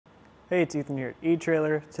Hey, it's Ethan here at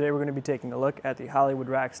eTrailer. Today we're going to be taking a look at the Hollywood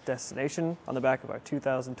Racks Destination on the back of our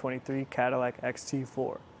 2023 Cadillac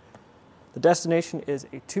XT4. The Destination is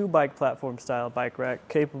a 2-bike platform style bike rack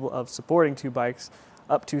capable of supporting 2 bikes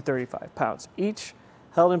up to 35 pounds each,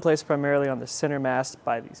 held in place primarily on the center mast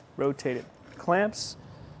by these rotated clamps.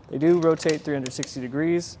 They do rotate 360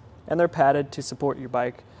 degrees and they're padded to support your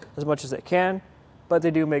bike as much as they can, but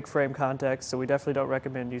they do make frame contact, so we definitely don't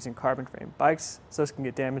recommend using carbon frame bikes, so this can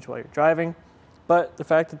get damaged while you're driving. But the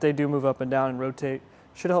fact that they do move up and down and rotate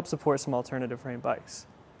should help support some alternative frame bikes.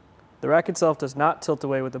 The rack itself does not tilt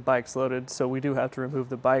away with the bikes loaded, so we do have to remove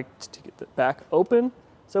the bike to get the back open.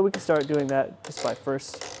 So we can start doing that just by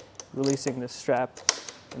first releasing this strap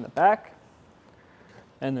in the back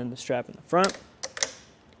and then the strap in the front.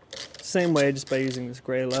 Same way, just by using these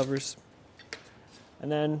gray levers. And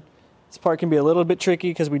then this part can be a little bit tricky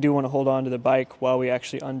because we do want to hold on to the bike while we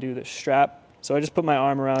actually undo the strap. So I just put my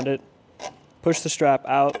arm around it, push the strap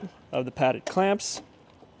out of the padded clamps,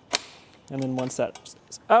 and then once that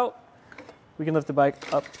is out, we can lift the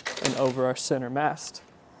bike up and over our center mast.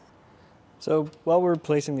 So while we're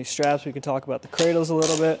replacing these straps, we can talk about the cradles a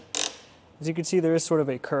little bit. As you can see, there is sort of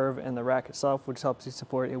a curve in the rack itself, which helps you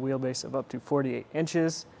support a wheelbase of up to 48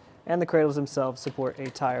 inches, and the cradles themselves support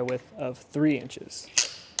a tire width of 3 inches.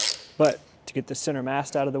 But to get the center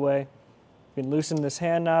mast out of the way, we can loosen this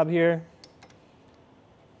hand knob here,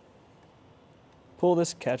 pull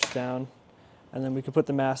this catch down, and then we can put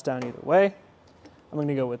the mast down either way. I'm going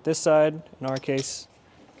to go with this side. In our case,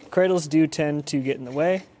 cradles do tend to get in the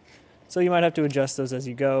way, so you might have to adjust those as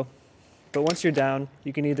you go. But once you're down,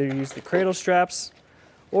 you can either use the cradle straps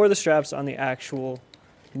or the straps on the actual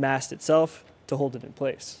mast itself to hold it in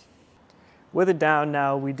place. With it down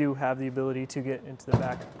now, we do have the ability to get into the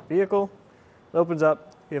back of the vehicle. It opens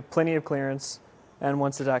up, you have plenty of clearance, and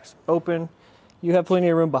once it's actually open, you have plenty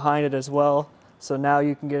of room behind it as well. So now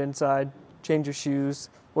you can get inside, change your shoes,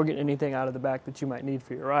 or get anything out of the back that you might need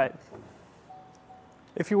for your ride.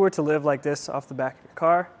 If you were to live like this off the back of your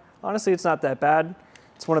car, honestly, it's not that bad.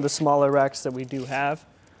 It's one of the smaller racks that we do have,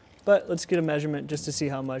 but let's get a measurement just to see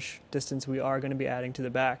how much distance we are going to be adding to the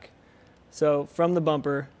back. So from the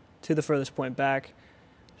bumper to the furthest point back,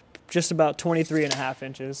 just about 23.5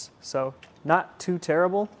 inches. So not too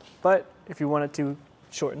terrible, but if you wanted to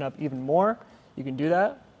shorten up even more, you can do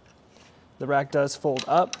that. The rack does fold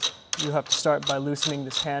up. You have to start by loosening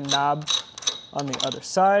this hand knob on the other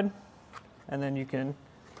side, and then you can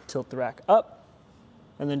tilt the rack up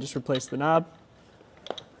and then just replace the knob.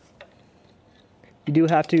 You do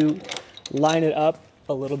have to line it up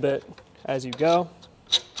a little bit as you go.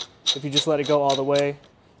 If you just let it go all the way,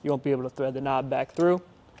 you won't be able to thread the knob back through.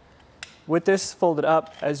 With this folded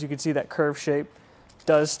up, as you can see, that curve shape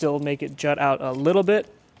does still make it jut out a little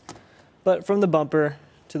bit, but from the bumper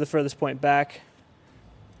to the furthest point back,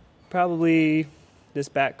 probably this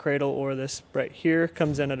back cradle or this right here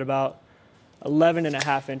comes in at about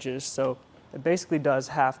 11.5 inches, so it basically does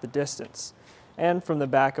half the distance. And from the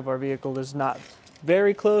back of our vehicle is not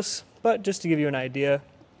very close, but just to give you an idea,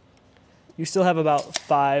 you still have about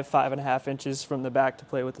 5.5 inches from the back to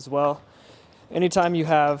play with as well. Anytime you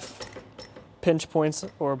have pinch points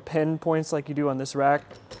or pin points like you do on this rack,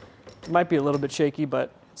 it might be a little bit shaky,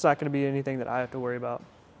 but it's not going to be anything that I have to worry about.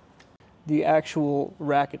 The actual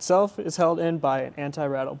rack itself is held in by an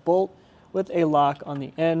anti-rattle bolt with a lock on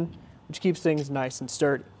the end, which keeps things nice and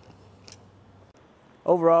sturdy.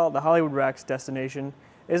 Overall, the Hollywood Racks Destination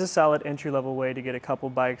is a solid entry-level way to get a couple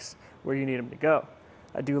bikes where you need them to go.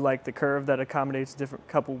 I do like the curve that accommodates different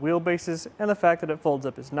couple wheelbases, and the fact that it folds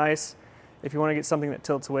up is nice. If you want to get something that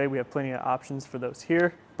tilts away, we have plenty of options for those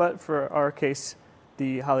here, but for our case,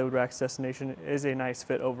 the Hollywood Racks Destination is a nice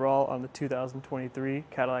fit overall on the 2023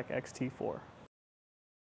 Cadillac XT4.